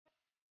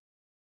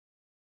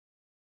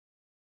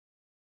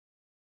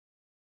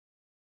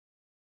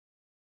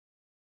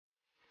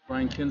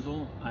Brian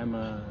Kinzel. I'm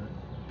a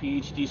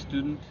PhD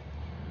student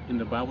in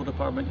the Bible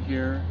department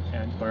here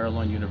at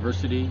Bar-Ilan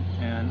University,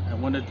 and I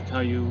wanted to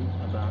tell you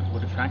about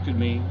what attracted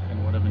me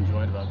and what I've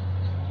enjoyed about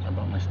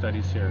my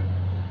studies here.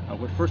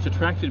 What first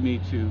attracted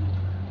me to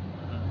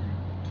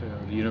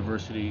the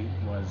university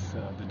was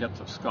the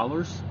depth of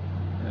scholars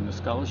and the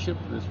scholarship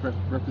that's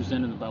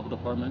represented in the Bible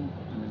department.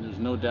 I mean, there's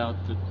no doubt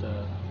that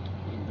the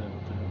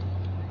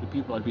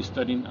people I'd be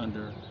studying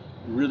under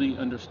really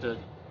understood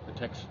the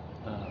text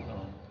of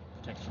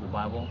the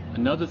Bible.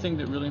 Another thing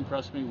that really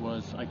impressed me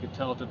was I could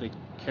tell that they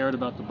cared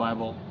about the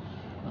Bible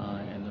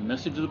and the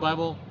message of the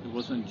Bible. It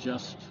wasn't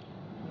just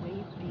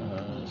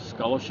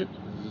scholarship.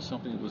 It was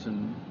something that was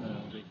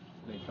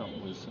they felt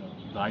was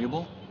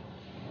valuable.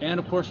 And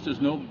of course, there's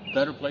no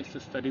better place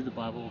to study the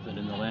Bible than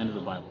in the land of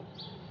the Bible.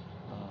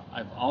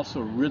 I've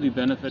also really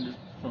benefited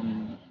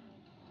from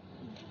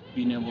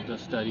being able to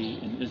study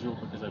in Israel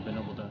because I've been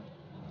able to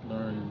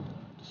learn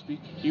to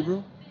speak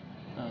Hebrew,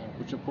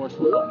 which of course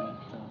will help me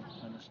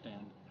to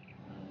understand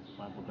the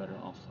Bible better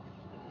also.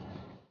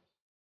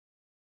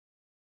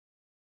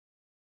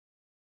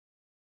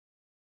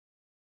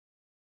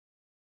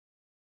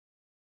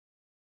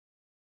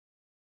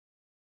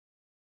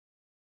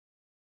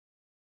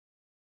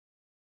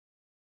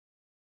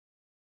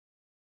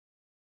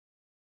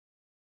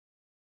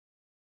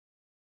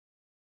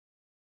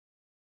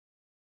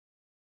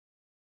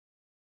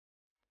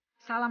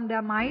 Salam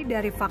damai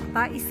dari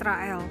Fakta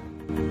Israel.